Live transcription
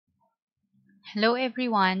Hello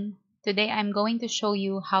everyone. Today I'm going to show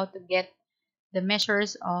you how to get the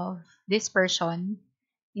measures of dispersion,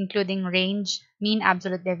 including range, mean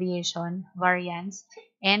absolute deviation, variance,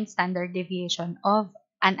 and standard deviation of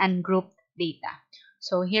an ungrouped data.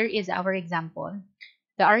 So here is our example.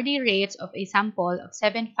 The RD rates of a sample of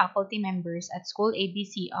 7 faculty members at school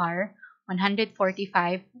ABC are 145,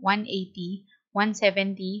 180,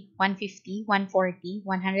 170, 150, 140,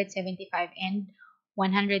 175, and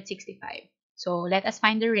 165. So let us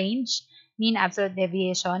find the range, mean absolute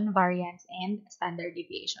deviation, variance, and standard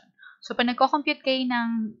deviation. So pag nagko-compute kayo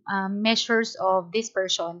ng measures of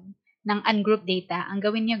dispersion ng ungrouped data, ang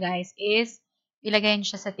gawin nyo guys is ilagay nyo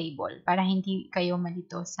siya sa table para hindi kayo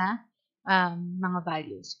malito sa mga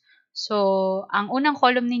values. So, ang unang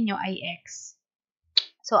column ninyo ay X.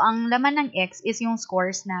 So, ang laman ng X is yung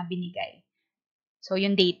scores na binigay. So,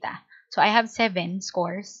 yung data. So, I have 7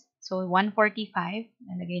 scores. So, 145,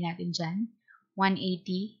 nalagay natin dyan.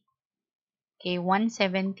 180, okay,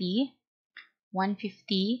 170,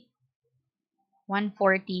 150,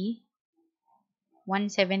 140,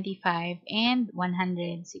 175, and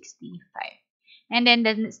 165. And then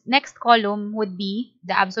the next column would be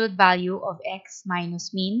the absolute value of X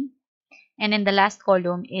minus mean. And then the last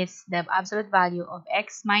column is the absolute value of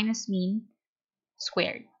X minus mean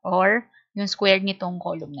squared, or yung squared nitong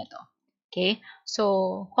column na to. Okay?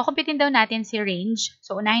 So, kukumpitin daw natin si range.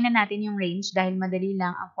 So, unahin na natin yung range dahil madali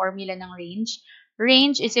lang ang formula ng range.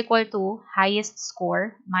 Range is equal to highest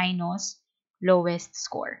score minus lowest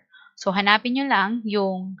score. So, hanapin nyo lang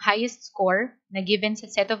yung highest score na given sa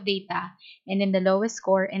set of data and then the lowest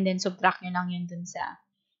score and then subtract nyo lang yun dun sa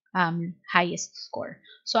highest score.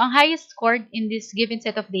 So, ang highest score in this given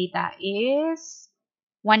set of data is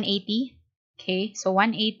 180. Okay, so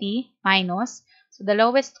 180 minus, so the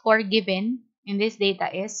lowest score given in this data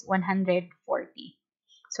is 140.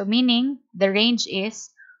 So, meaning the range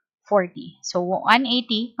is 40. So,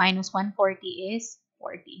 180 minus 140 is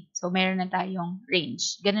 40. So, meron na tayong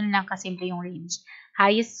range. Ganun lang kasimple yung range.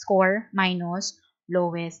 Highest score minus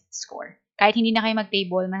lowest score. Kahit hindi na kayo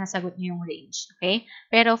mag-table, masasagot nyo yung range. Okay?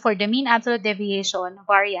 Pero for the mean absolute deviation,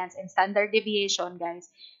 variance, and standard deviation, guys,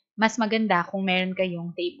 mas maganda kung meron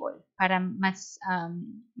kayong table para mas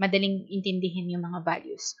madaling intindihin yung mga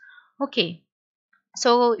values. Okay.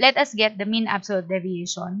 So, let us get the mean absolute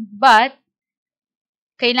deviation. But,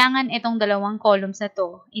 kailangan itong dalawang columns na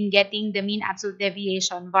to in getting the mean absolute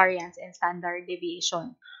deviation, variance, and standard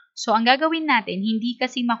deviation. So, ang gagawin natin, hindi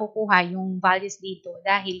kasi makukuha yung values dito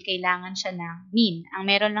dahil kailangan siya ng mean. Ang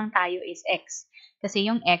meron lang tayo is X. Kasi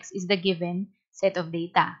yung X is the given set of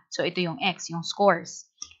data. So, ito yung X, yung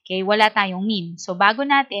scores. Okay, wala tayong mean. So, bago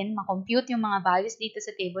natin makompute yung mga values dito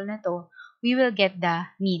sa table na to, we will get the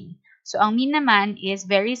mean. So, ang mean naman is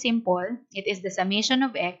very simple. It is the summation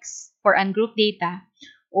of X for ungrouped data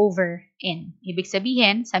over N. Ibig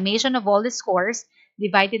sabihin, summation of all the scores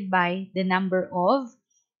divided by the number of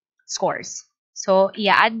scores. So,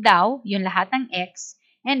 i-add daw yung lahat ng X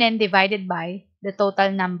and then divided by the total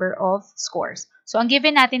number of scores. So, ang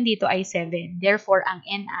given natin dito ay 7. Therefore, ang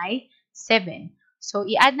N ay 7. So,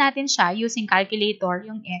 i-add natin siya using calculator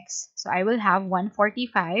yung X. So, I will have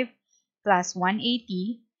 145 plus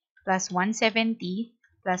 180 plus 170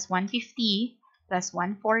 plus 150 plus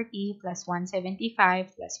 140 plus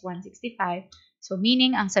 175 plus 165. So,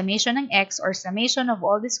 meaning, ang summation ng X or summation of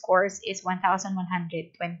all the scores is 1,125.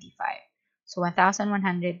 So,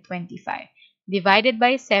 1,125 divided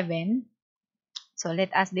by 7. So,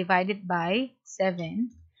 let us divide it by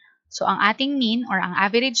 7. So, ang ating mean or ang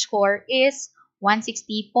average score is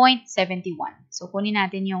 160.71. So, kunin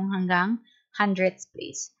natin yung hanggang 100th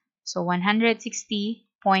place. So, 160.71.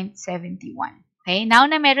 Okay? Now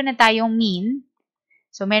na meron na tayong mean,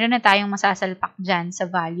 so meron na tayong masasalpak dyan sa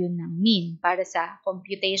value ng mean para sa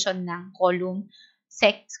computation ng column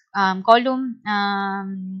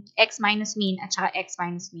X minus mean at saka X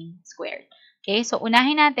minus mean squared. Okay? So,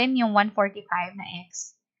 unahin natin yung 145 na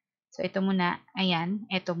X. So, ito muna. Ayan.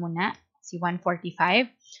 Ito muna. Si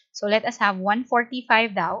 145. So, let us have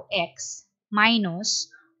 145 daw, X,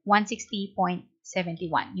 minus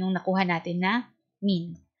 160.71. Yung nakuha natin na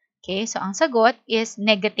mean. Okay? So, ang sagot is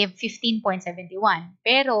negative 15.71.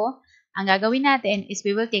 Pero, ang gagawin natin is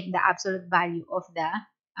we will take the absolute value of the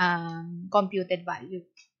computed value.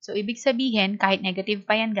 So, ibig sabihin, kahit negative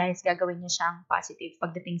pa yan, guys, gagawin niyo siyang positive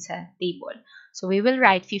pagdating sa table. So, we will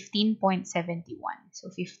write 15.71. So,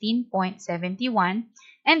 15.71.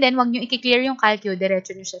 And then, wag niyo i-clear yung calcio,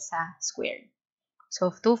 diretso niyo siya sa squared. So,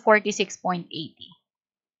 246.80.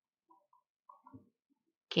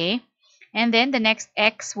 Okay? And then, the next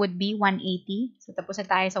X would be 180. So, tapos na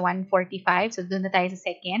tayo sa 145. So, doon na tayo sa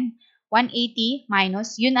second. 180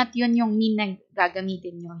 minus, yun at yun yung mean na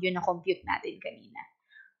gagamitin nyo. Yun na compute natin kanina.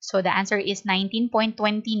 So, the answer is 19.29.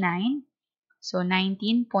 So,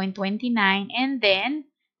 19.29. And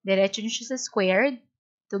then, diretso nyo siya sa squared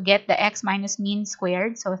to get the x minus mean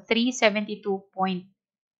squared. So, 372.10.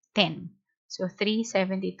 So,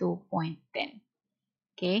 372.10.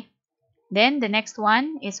 Okay. Then, the next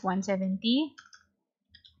one is 170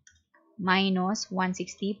 minus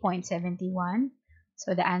 160.71.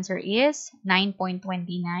 So, the answer is 9.29.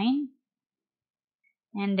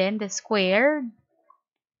 And then, the square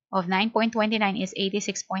of 9.29 is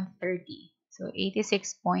 86.30. So,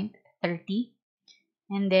 86.30.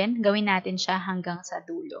 And then, gawin natin siya hanggang sa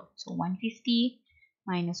dulo. So, 150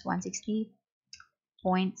 minus 160.71.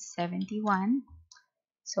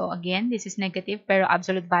 So, again, this is negative pero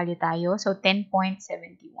absolute value tayo. So,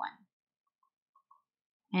 10.71.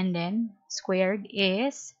 And then, squared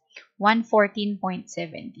is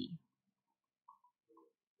 114.70.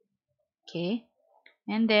 Okay.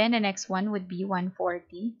 And then, the next one would be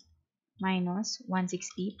 140 minus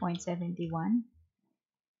 160.71.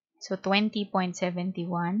 So,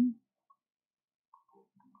 20.71.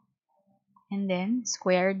 And then,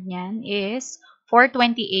 squared niyan is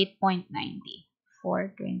 428.90.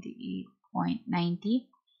 428.90.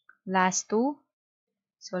 Last two.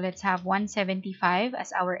 So, let's have 175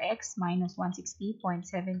 as our x minus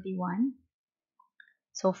 160.71.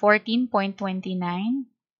 So, 14.29.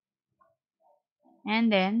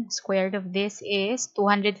 And then, squared of this is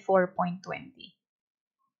 204.20.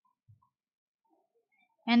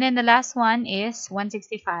 And then, the last one is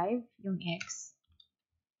 165, yung x,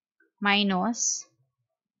 minus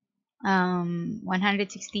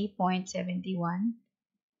 160.71.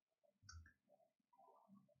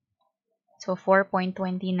 So,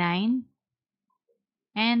 4.29.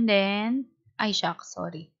 And then,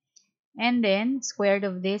 sorry. And then, squared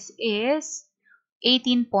of this is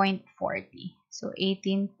 18.40. So,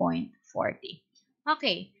 18.40.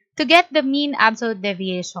 Okay. To get the mean absolute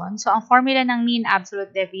deviation, so ang formula ng mean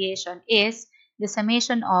absolute deviation is the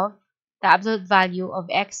summation of the absolute value of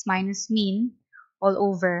x minus mean all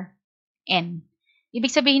over n.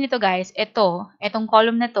 Ibig sabihin nito guys, itong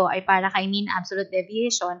column na to ay para kay mean absolute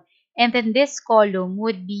deviation, and then this column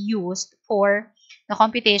would be used for the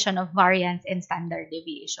computation of variance and standard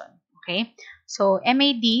deviation. Okay? So,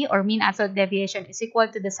 MAD or mean absolute deviation is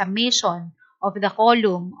equal to the summation of the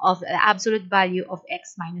column of the absolute value of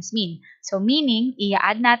x minus mean. So, meaning,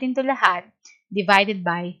 i-add natin to lahat divided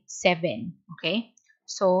by 7. Okay?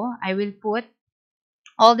 So, I will put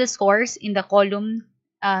all the scores in the column,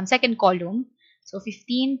 second column. So,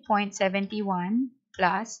 15.71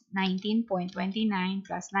 plus 19.29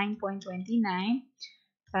 plus 9.29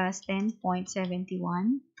 plus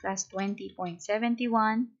 10.71 plus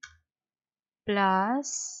 20.71 plus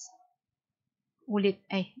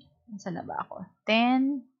saan na ba ako?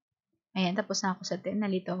 10. Ayan, tapos na ako sa 10.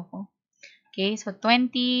 Nalito ako. Okay, so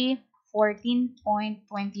 14.29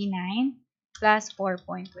 plus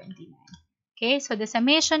 4.29. Okay, so the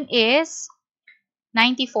summation is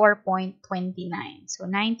 94.29. So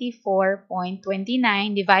 94.29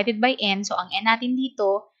 divided by n. So ang n natin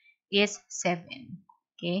dito is 7.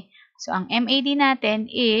 Okay, so ang MAD natin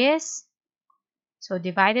is, so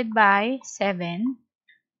divided by 7.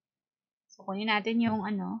 So kunin natin yung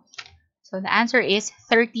So the answer is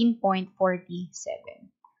 13.47.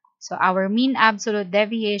 So our mean absolute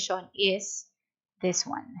deviation is this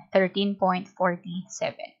one, 13.47.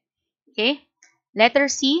 Okay? Letter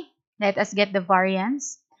C, let us get the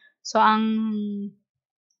variance. So ang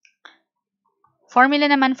formula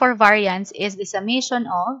naman for variance is the summation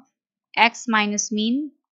of x minus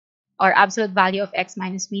mean or absolute value of x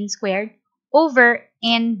minus mean squared over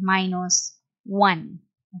n minus 1.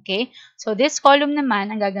 Okay? So this column naman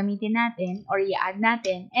ang gagamitin natin or i-add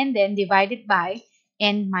natin and then divided by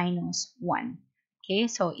n minus 1. Okay?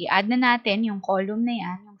 So i-add na natin yung column na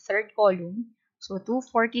yan, yung third column. So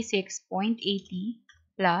 246.80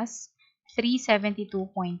 plus 372.10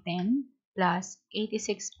 plus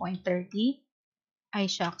 86.30.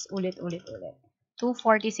 Ulit.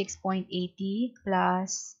 246.80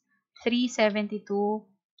 plus 372.10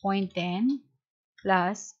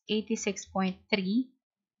 plus 86.3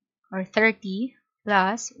 or 30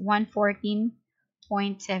 plus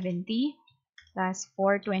 114.70 plus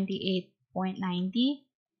 428.90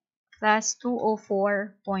 plus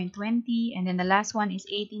 204.20 and then the last one is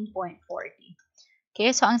 18.40.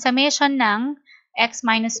 Okay, so ang summation ng x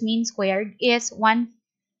minus mean squared is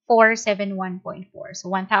 1471.4. So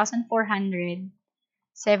 1,471.4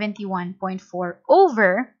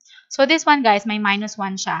 over, so this one guys, may minus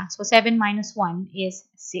 1 siya. So 7 minus 1 is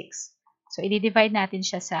 6. So, i-divide natin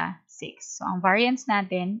siya sa 6. So, ang variance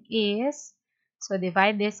natin is, so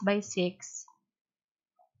divide this by 6.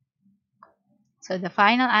 So, the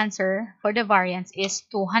final answer for the variance is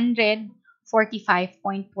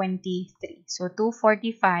 245.23. So,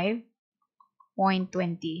 245.23.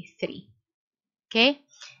 Okay?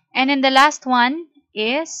 And then the last one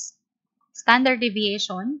is standard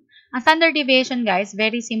deviation. Ang standard deviation, guys,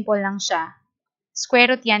 very simple lang siya.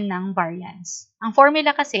 Square root yan ng variance. Ang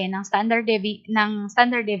formula kasi ng standard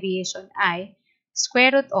deviation ay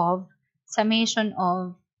square root of summation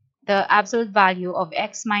of the absolute value of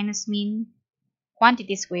x minus mean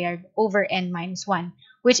quantity squared over n minus 1,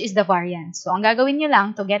 which is the variance. So, ang gagawin nyo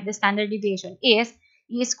lang to get the standard deviation is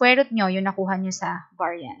i-square root nyo yung nakuha nyo sa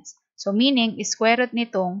variance. So, meaning, square root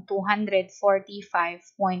nitong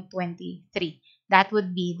 245.23. That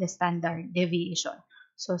would be the standard deviation.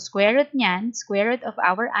 So, square root nyan, square root of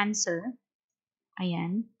our answer,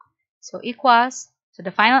 ayan, so equals, so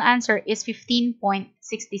the final answer is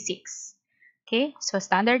 15.66. Okay, so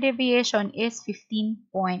standard deviation is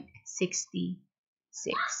 15.66.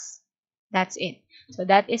 That's it. So,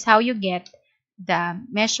 that is how you get the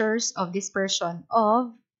measures of dispersion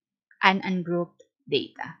of an ungrouped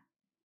data.